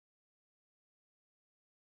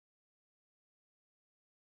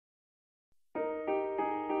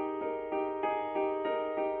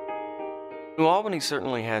New Albany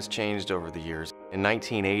certainly has changed over the years. In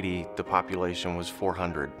 1980, the population was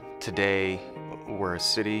 400. Today, we're a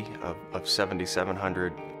city of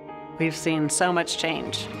 7,700. We've seen so much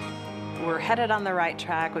change. We're headed on the right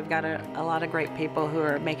track. We've got a lot of great people who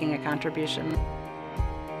are making a contribution.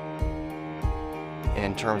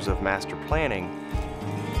 In terms of master planning,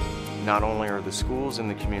 not only are the schools in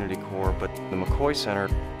the community core, but the McCoy Center,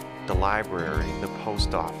 the library, the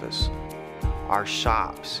post office, our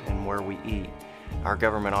shops and where we eat, our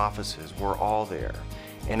government offices, we're all there.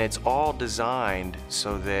 And it's all designed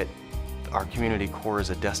so that our community core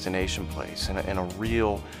is a destination place and a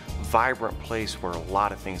real vibrant place where a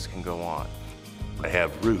lot of things can go on. To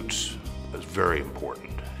have roots is very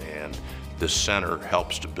important, and this center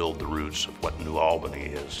helps to build the roots of what New Albany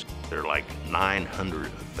is. There are like 900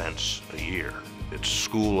 events a year. It's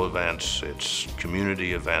school events, it's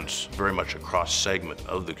community events, very much a cross-segment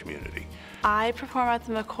of the community. I perform at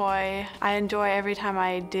the McCoy. I enjoy every time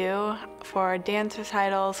I do, for dance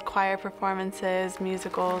recitals, choir performances,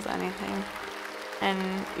 musicals, anything.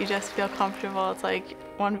 And you just feel comfortable. It's like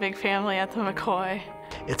one big family at the McCoy.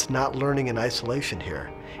 It's not learning in isolation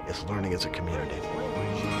here, it's learning as a community.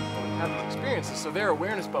 Have experiences, so their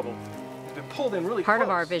awareness bubble has been pulled in really Part close. of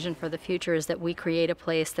our vision for the future is that we create a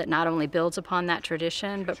place that not only builds upon that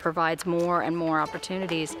tradition, but provides more and more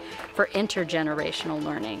opportunities for intergenerational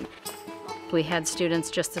learning. We had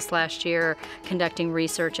students just this last year conducting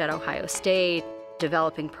research at Ohio State,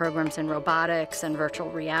 developing programs in robotics and virtual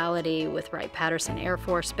reality with Wright-Patterson Air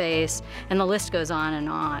Force Base, and the list goes on,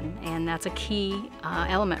 and that's a key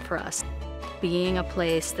element for us. Being a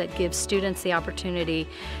place that gives students the opportunity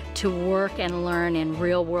to work and learn in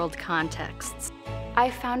real-world contexts. I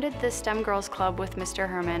founded the STEM Girls Club with Mr.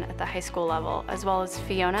 Herman at the high school level, as well as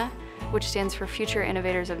Fiona, which stands for Future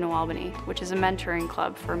Innovators of New Albany, which is a mentoring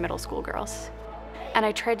club for middle school girls. And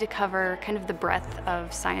I tried to cover kind of the breadth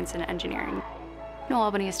of science and engineering. New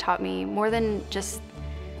Albany has taught me more than just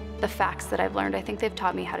the facts that I've learned. I think they've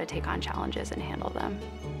taught me how to take on challenges and handle them.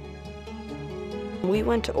 We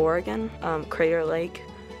went to Oregon, Crater Lake,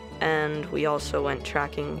 and we also went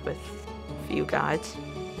tracking with a few guides.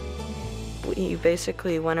 We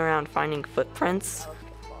basically went around finding footprints.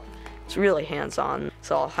 It's really hands-on.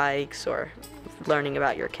 It's all hikes or learning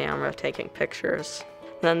about your camera, taking pictures.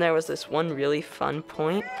 And then there was this one really fun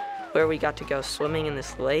point where we got to go swimming in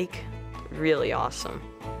this lake. Really awesome.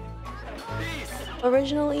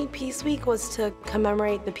 Originally, Peace Week was to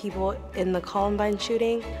commemorate the people in the Columbine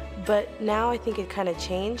shooting, but now I think it kind of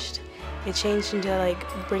changed. It changed into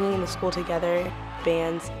like bringing the school together.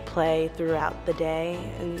 Bands play throughout the day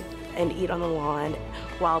and eat on the lawn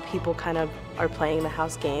while people kind of are playing the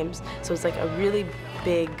house games. So it's like a really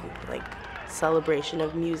big like celebration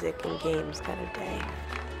of music and games kind of day.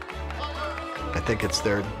 I think it's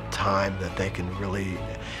their time that they can really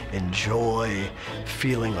enjoy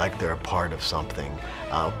feeling like they're a part of something,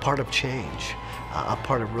 a part of change, a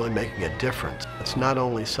part of really making a difference. It's not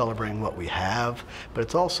only celebrating what we have, but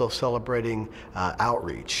it's also celebrating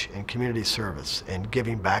outreach and community service and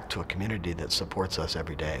giving back to a community that supports us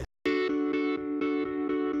every day.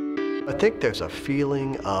 I think there's a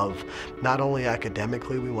feeling of not only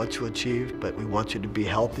academically we want you to achieve, but we want you to be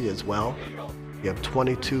healthy as well. We have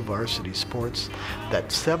 22 varsity sports that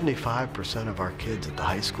 75% of our kids at the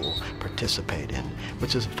high school participate in,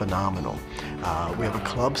 which is phenomenal. We have a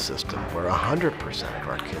club system where 100% of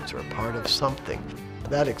our kids are a part of something.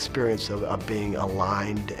 That experience of being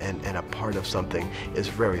aligned and a part of something is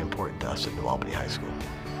very important to us at New Albany High School.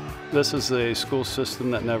 This is a school system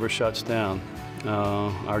that never shuts down.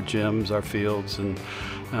 Our gyms, our fields, and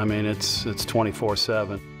I mean it's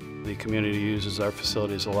 24/7. The community uses our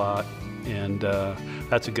facilities a lot, and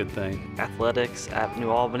that's a good thing. Athletics at New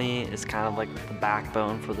Albany is kind of like the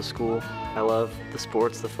backbone for the school. I love the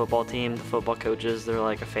sports, the football team, the football coaches, they're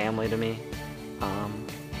like a family to me.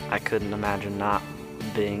 I couldn't imagine not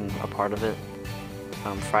being a part of it.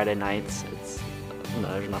 Friday nights,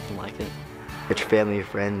 there's nothing like it. Get your family,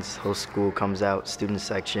 friends, whole school comes out, student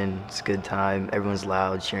section, it's a good time, everyone's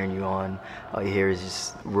loud, cheering you on. All you hear is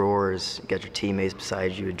just roars, you got your teammates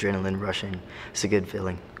beside you, adrenaline rushing. It's a good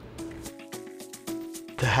feeling.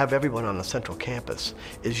 To have everyone on the central campus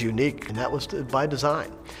is unique, and that was by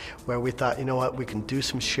design, where we thought, you know what, we can do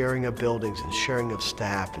some sharing of buildings and sharing of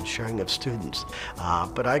staff and sharing of students.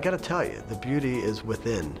 But I gotta tell you, the beauty is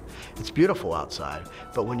within. It's beautiful outside,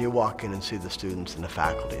 but when you walk in and see the students and the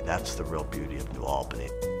faculty, that's the real beauty of New Albany.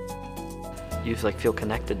 You feel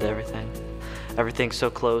connected to everything. Everything's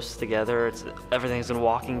so close together. Everything's in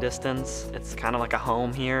walking distance. It's kind of like a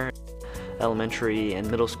home here. Elementary and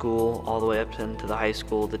middle school, all the way up into the high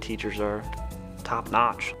school, the teachers are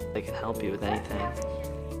top-notch. They can help you with anything.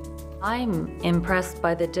 I'm impressed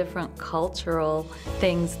by the different cultural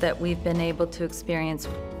things that we've been able to experience.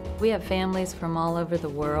 We have families from all over the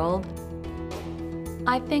world.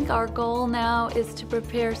 I think our goal now is to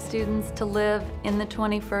prepare students to live in the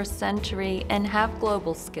 21st century and have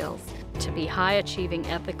global skills. To be high-achieving,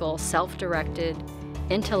 ethical, self-directed,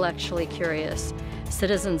 intellectually curious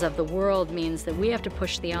citizens of the world means that we have to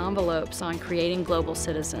push the envelopes on creating global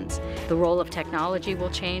citizens. The role of technology will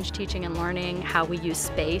change teaching and learning, how we use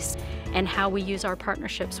space, and how we use our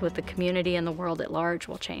partnerships with the community and the world at large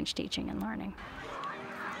will change teaching and learning.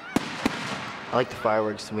 I like the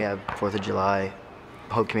fireworks. We have 4th of July.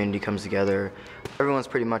 The whole community comes together. Everyone's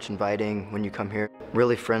pretty much inviting when you come here.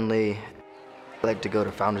 Really friendly. I like to go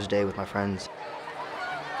to Founders Day with my friends.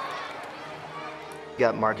 We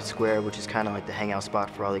got Market Square, which is kind of like the hangout spot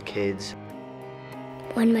for all the kids.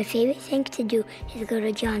 One of my favorite things to do is go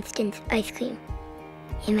to Johnston's ice cream.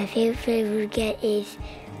 And my favorite flavor to get is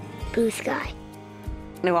Blue Sky.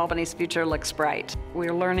 New Albany's future looks bright.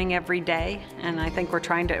 We're learning every day, and I think we're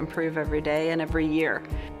trying to improve every day and every year.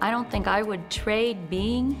 I don't think I would trade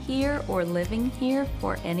being here or living here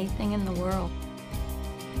for anything in the world.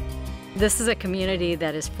 This is a community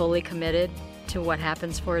that is fully committed to what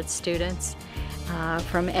happens for its students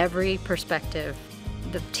from every perspective.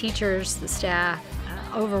 The teachers, the staff,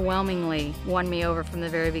 overwhelmingly won me over from the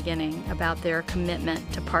very beginning about their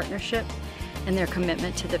commitment to partnership and their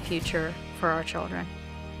commitment to the future for our children.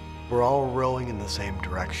 We're all rowing in the same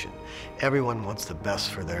direction. Everyone wants the best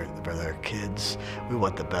for their kids. We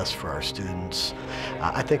want the best for our students.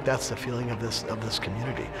 I think that's the feeling of this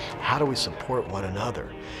community. How do we support one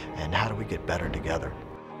another, and how do we get better together?